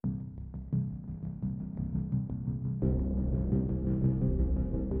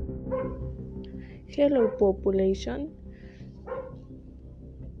Hello population.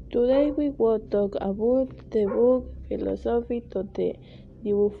 Today we will talk about the book Philosophy to the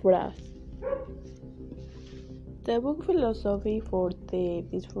Dibuphras. The book Philosophy for the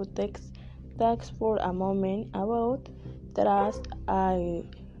Dibuphras talks for a moment about trust.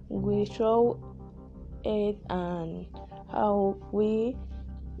 We show it and how we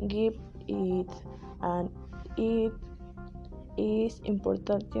give it, and it is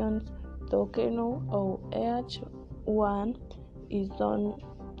important to know how each one is done,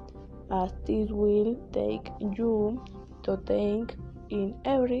 as this will take you to think in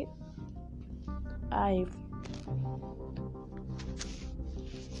every life.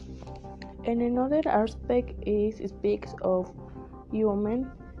 And another aspect is speaks of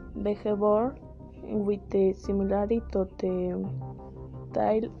human behavior with the similarity to the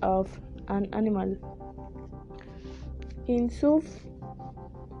style of an animal. In short,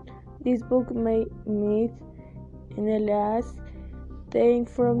 this book may meet in the last thing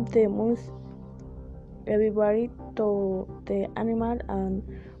from the most everybody to the animal, and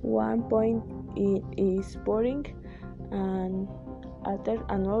one point it is boring and after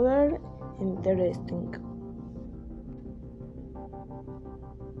another interesting.